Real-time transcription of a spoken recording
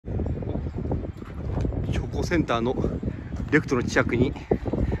光センターのレクトの近くに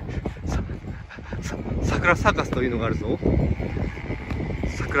桜サーカスというのがあるぞ。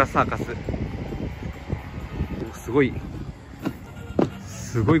桜サーカス、すごい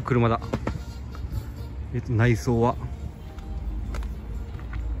車だ。内装は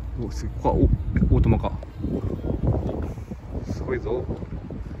ここはオートマか。すごいぞ。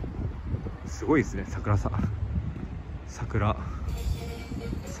すごいですね。桜サー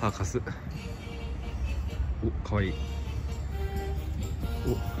カス。かわいい。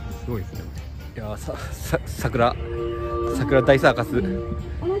すごいですね。いや桜大サーカス、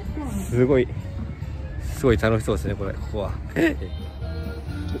すごい楽しそうですね。ここは大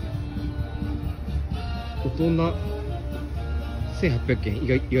人1800円、意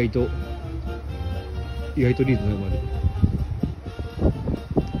外とリーズナブル。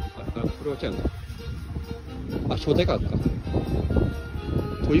これは違うんだ。招待カードか。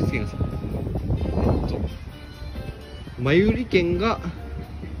当日券が前売り券が、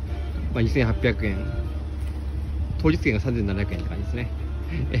2800円、当日券が3700円って感じですね。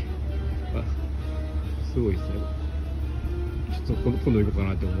すごいですね。ちょっと今度行こうか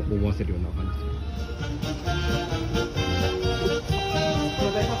なって思わせるような感じですね。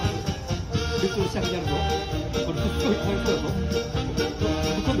これすごい楽しそうだぞ。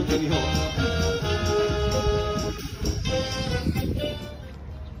今度行ってみよう。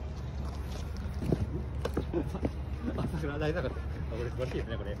桜大サーカス。これ素晴らしいです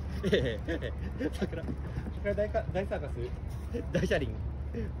ね。これ桜大サーカス大車輪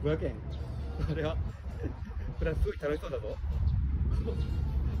500円。これはすごい楽しそうだぞ。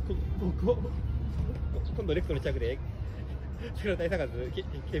今度レクトの近くで桜大サーカス来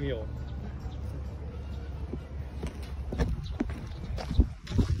てみよう。